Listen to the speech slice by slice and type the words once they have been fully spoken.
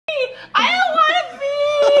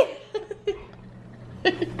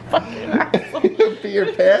Pee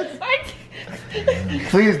your pants?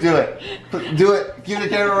 Please do it. Do it. Keep the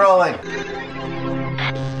camera rolling.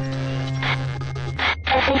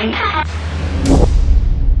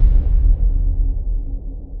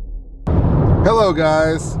 Hello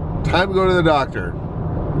guys. Time to go to the doctor.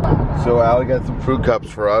 So Allie got some fruit cups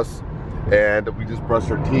for us and we just brushed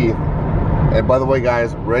our teeth. And by the way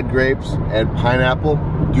guys, red grapes and pineapple,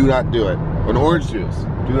 do not do it. An orange juice,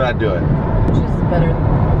 do not do it. Orange juice is better than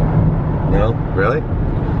that. No? Really?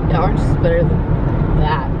 Yeah, orange juice is better than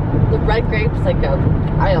that. The red grapes, like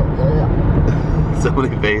I don't know. So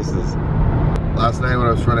many faces. Last night when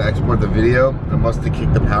I was trying to export the video, I must have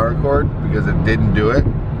kicked the power cord because it didn't do it.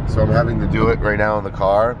 So I'm having to do it right now in the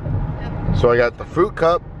car. Yep. So I got the fruit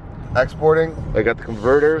cup exporting. I got the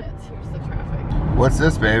converter. Yes, here's the traffic. What's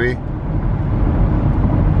this, baby?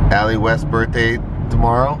 Allie West's birthday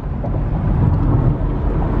tomorrow.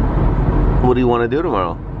 What do you want to do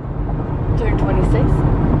tomorrow? Turn 26.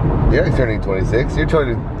 Yeah, he's turning 26. You're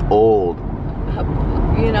turning old.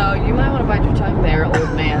 You know, you might want to bite your tongue there,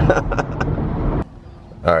 old man.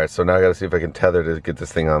 Alright, so now I gotta see if I can tether to get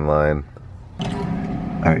this thing online.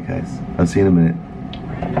 Alright guys, I'll see you in a minute.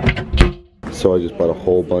 So I just bought a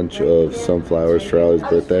whole bunch of sunflowers for Allie's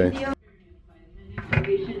birthday.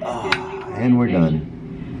 And we're done.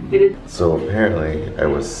 So apparently I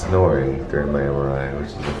was snoring during my MRI, which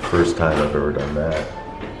is the first time I've ever done that.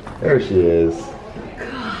 There she is.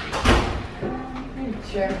 God. You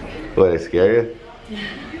jerk. What, I scare you?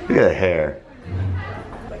 Look at the hair.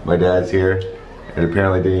 My dad's here. And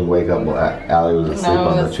apparently didn't even wake up while Allie was asleep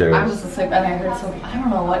on the chairs. I was asleep and I heard some, I don't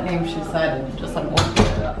know what name she said, and just like woke me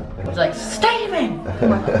up. It was like, Steven!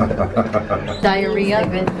 Diarrhea?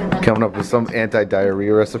 Coming up with some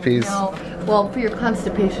anti-diarrhea recipes? No. Well, for your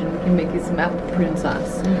constipation, we can make you some apple prune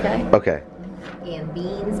sauce, okay? Okay. And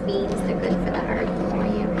beans, they're good for the heart. The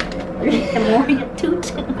more you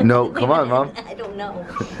toot. No, come on, Mom. I don't know.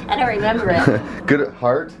 I don't remember it. Good at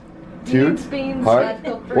heart? Toot? Beans, heart?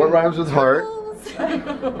 What rhymes with heart?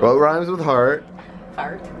 What rhymes with heart?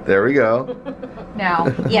 Fart. There we go. Now.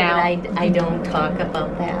 Yeah, but I don't talk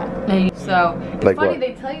about that. So, it's like funny, what?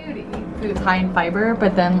 they tell you to eat foods high in fiber,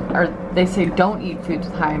 but then, or they say don't eat foods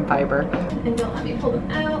high in fiber. And don't let me pull them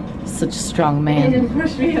out. Such a strong man. And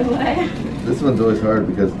push me away. This one's always hard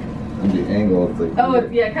because of the angle. It's like Oh,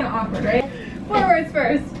 it's, yeah, kind of awkward, right? Four words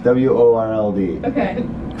first. W-O-R-L-D. Okay.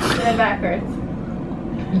 And then backwards.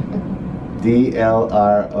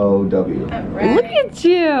 D-L-R-O-W. Right. Look at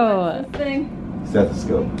you! This thing.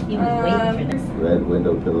 Stethoscope. He was waiting for this. Red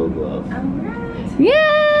window pillow glove. Alright.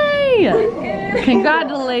 Yay!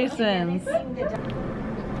 Congratulations!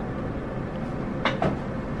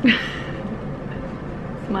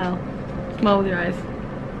 Smile. Smile with your eyes.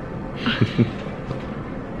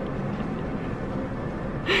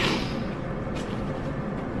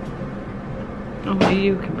 Only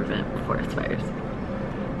you can prevent forest fires.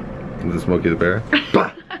 Is it Smokey the Bear?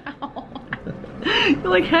 You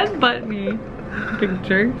like headbutt me, big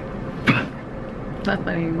jerk. Not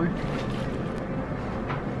funny anymore.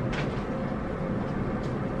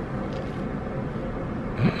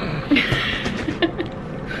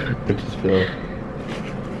 I just feel.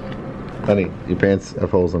 Honey, your pants have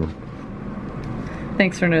holes in them.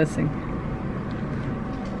 Thanks for noticing.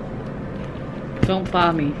 Don't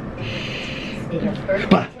thaw me.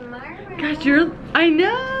 Gosh, I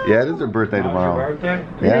know. Yeah, it is her birthday tomorrow. Your birthday?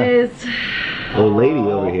 Yeah. It is. Old lady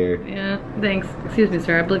over here. Yeah, thanks. Excuse me,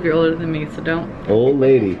 sir. I believe you're older than me, so don't Old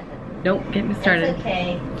lady. get me started. That's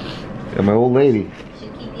okay. Yeah, my old lady.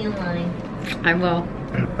 Should keep you in line. I will.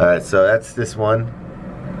 Alright, so that's this one.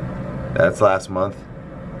 That's last month.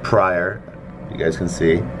 Prior. You guys can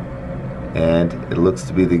see. And it looks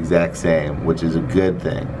to be the exact same, which is a good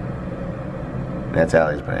thing. That's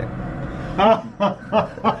Allie's brain.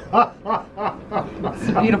 It's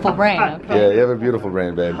a beautiful brain, okay? Yeah, you have a beautiful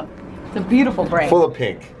brain, babe. It's a beautiful brain. Full of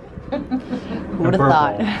pink. Who would have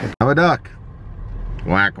thought? I'm a duck.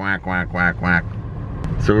 Quack, quack, quack, quack, quack.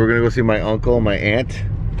 So we're gonna go see my uncle and my aunt.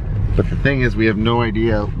 But the thing is, we have no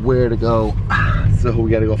idea where to go. So we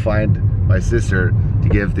gotta go find my sister to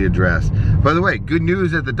give the address. By the way, good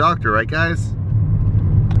news at the doctor, right guys?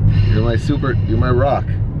 You're my rock.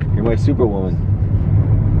 You're my superwoman.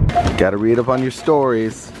 Gotta read up on your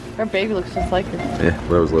stories. Her baby looks just like her. Yeah,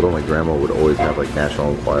 when I was little, my grandma would always have like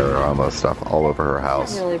National Enquirer almost stuff all over her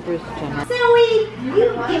house. Really, Bruce Jenner. Zoe,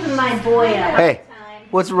 you giving my boy a Hey,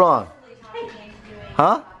 what's wrong?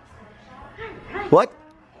 Huh? What?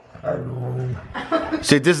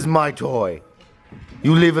 Say, this is my toy.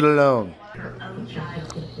 You leave it alone.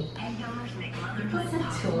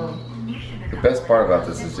 The best part about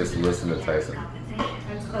this is just listen to Tyson.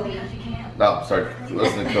 Cody. Oh, sorry.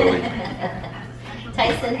 Listen to Cody.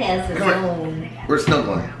 Tyson has his own. We're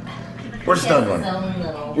snuggling. We're snuggling.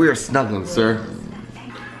 We are snuggling, sir.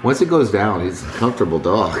 Once it goes down, he's a comfortable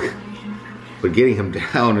dog. But getting him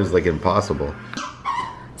down is like impossible.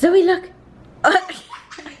 Zoe, look.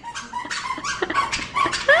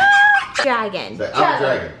 Dragon. I'm a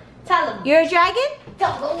dragon. Tell him. You're a dragon?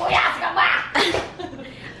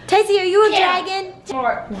 Tyson, are you a dragon? Tell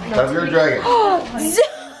him you're a dragon.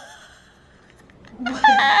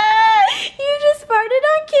 You just farted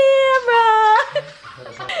on camera.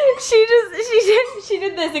 She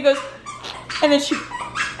did this. It goes, and then she.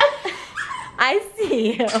 I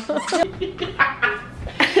see you.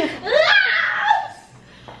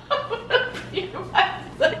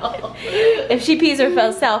 If she pees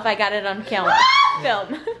herself, I got it on film.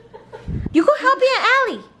 You go help Aunt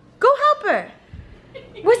Allie. Go help her.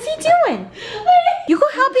 What's he doing? You go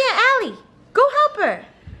help Aunt Allie. Go help her.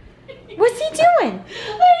 What's he doing?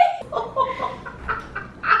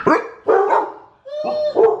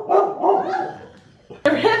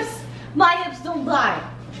 Your hips, my hips don't die.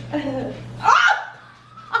 I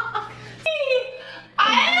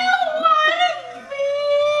don't want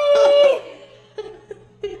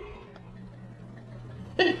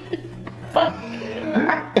to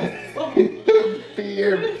Pee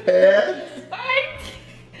your pants?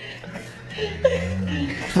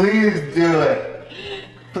 Please do it.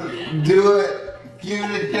 Do it. Keep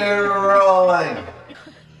the camera rolling.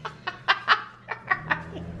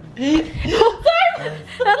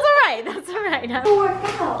 That's alright. That's alright.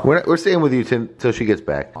 We're staying with you till she gets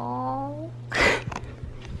back. Oh.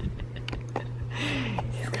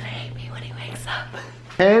 He's gonna hate me when he wakes up.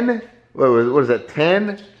 10, what is that,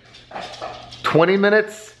 10, 20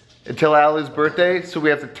 minutes until Allie's birthday. So we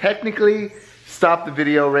have to technically stop the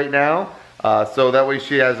video right now. So that way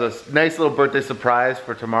she has a nice little birthday surprise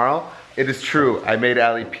for tomorrow. It is true, I made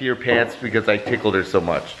Allie pee her pants because I tickled her so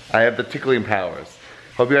much. I have the tickling powers.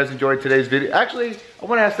 Hope you guys enjoyed today's video. Actually, I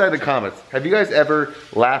want to ask that in the comments. Have you guys ever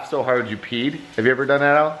laughed so hard you peed? Have you ever done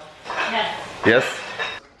that, Al? Yes. Yes?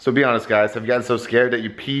 So be honest, guys. Have you gotten so scared that you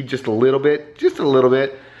peed just a little bit? Just a little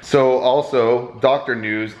bit. So also, doctor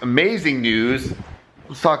news, amazing news.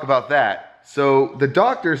 Let's talk about that. So the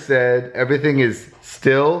doctor said everything is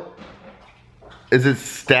still, is it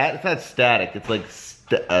stat? It's not static. It's like, it's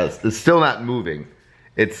still not moving.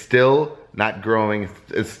 It's still not growing.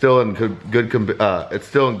 It's still in it's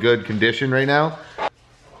still in good condition right now.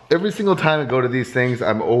 Every single time I go to these things,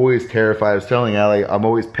 I'm always terrified. I was telling Allie, I'm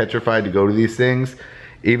always petrified to go to these things,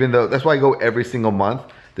 even though that's why I go every single month.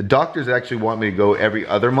 The doctors actually want me to go every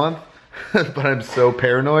other month, but I'm so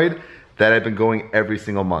paranoid that I've been going every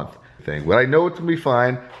single month. But I know it's gonna be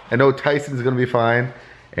fine. I know Tyson's gonna be fine,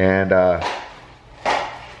 and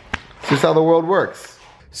it's just how the world works.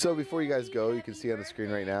 So before you guys go, you can see on the screen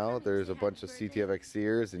right now, there's a bunch of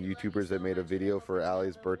CTFXers and YouTubers that made a video for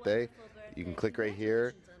Allie's birthday. You can click right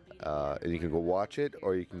here, and you can go watch it,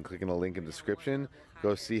 or you can click on the link in the description.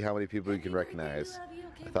 Go see how many people you can recognize.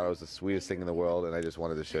 I thought it was the sweetest thing in the world, and I just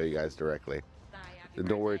wanted to show you guys directly. And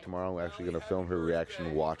don't worry, tomorrow I'm actually going to film her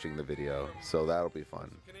reaction watching the video, so that'll be fun.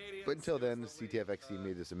 But until then, CTFXC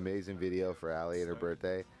made this amazing video for Allie and her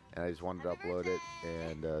birthday, and I just wanted to upload it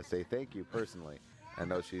and say thank you personally. I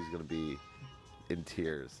know she's going to be in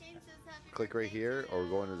tears. Click right here or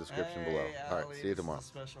go in the description below. Alright, see you tomorrow.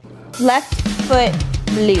 Left foot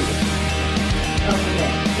blue.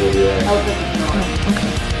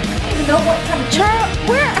 No, what kind of Charles,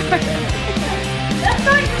 where are That's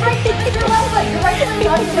not your right foot, it's your left foot. Your right foot is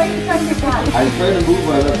on your right side of your body. I'm trying to move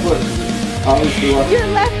my left foot. Obviously, your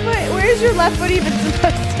left foot? Where's your left foot even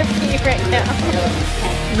supposed to be right now?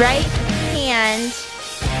 Right hand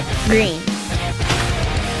green.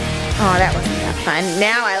 Oh, that wasn't that fun.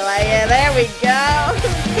 Now I like it. There we go.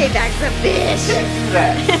 Hey, back the fish.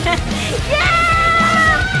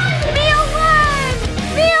 Yeah! Meal one!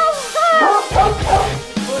 Meal one!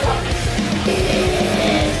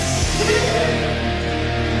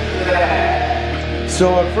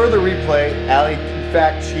 So a further replay, Allie in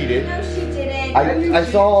fact cheated. No, she didn't. I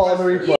saw on the replay.